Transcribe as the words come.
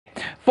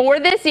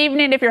For this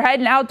evening, if you're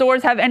heading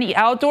outdoors, have any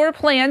outdoor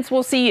plans,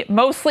 we'll see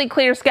mostly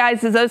clear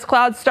skies as those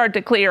clouds start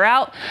to clear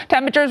out.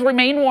 Temperatures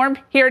remain warm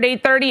here at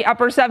 8:30,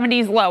 upper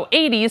 70s, low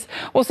 80s.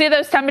 We'll see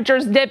those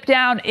temperatures dip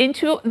down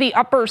into the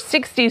upper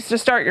 60s to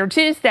start your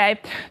Tuesday.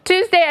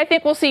 Tuesday, I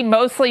think we'll see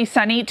mostly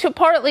sunny to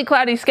partly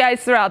cloudy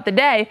skies throughout the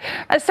day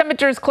as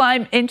temperatures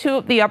climb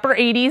into the upper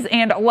 80s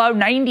and low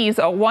 90s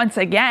once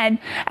again.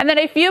 And then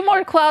a few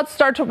more clouds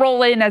start to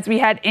roll in as we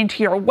head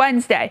into your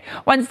Wednesday.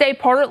 Wednesday,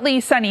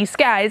 partly sunny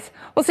skies.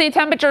 We'll see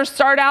temperatures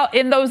start out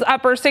in those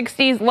upper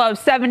 60s, low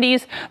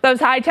 70s.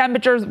 Those high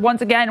temperatures,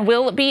 once again,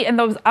 will be in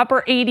those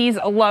upper 80s,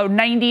 low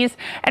 90s.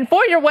 And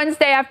for your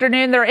Wednesday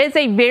afternoon, there is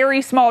a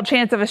very small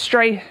chance of a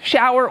stray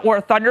shower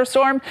or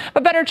thunderstorm,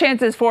 but better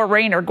chances for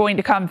rain are going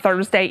to come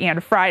Thursday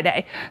and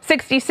Friday.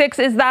 66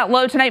 is that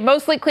low tonight,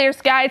 mostly clear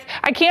skies.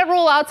 I can't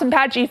rule out some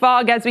patchy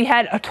fog as we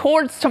head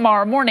towards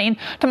tomorrow morning.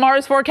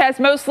 Tomorrow's forecast,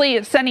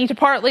 mostly sunny to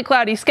partly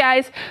cloudy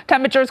skies.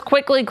 Temperatures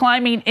quickly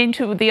climbing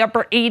into the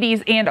upper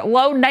 80s and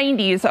low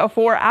 90s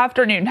for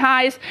afternoon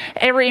highs.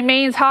 It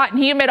remains hot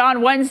and humid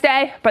on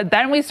Wednesday, but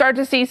then we start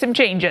to see some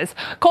changes.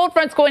 Cold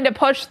front's going to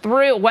push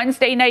through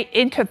Wednesday night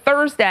into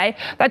Thursday.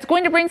 That's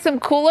going to bring some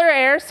cooler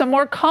air, some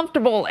more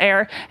comfortable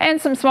air, and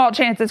some small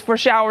chances for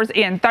showers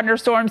and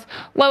thunderstorms.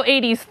 Low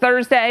 80s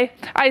Thursday,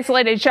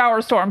 isolated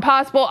shower storm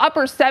possible,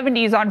 upper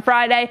 70s on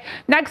Friday.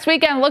 Next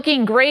weekend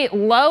looking great,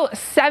 low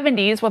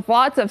 70s with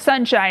lots of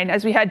sunshine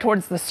as we head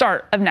towards the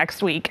start of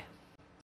next week.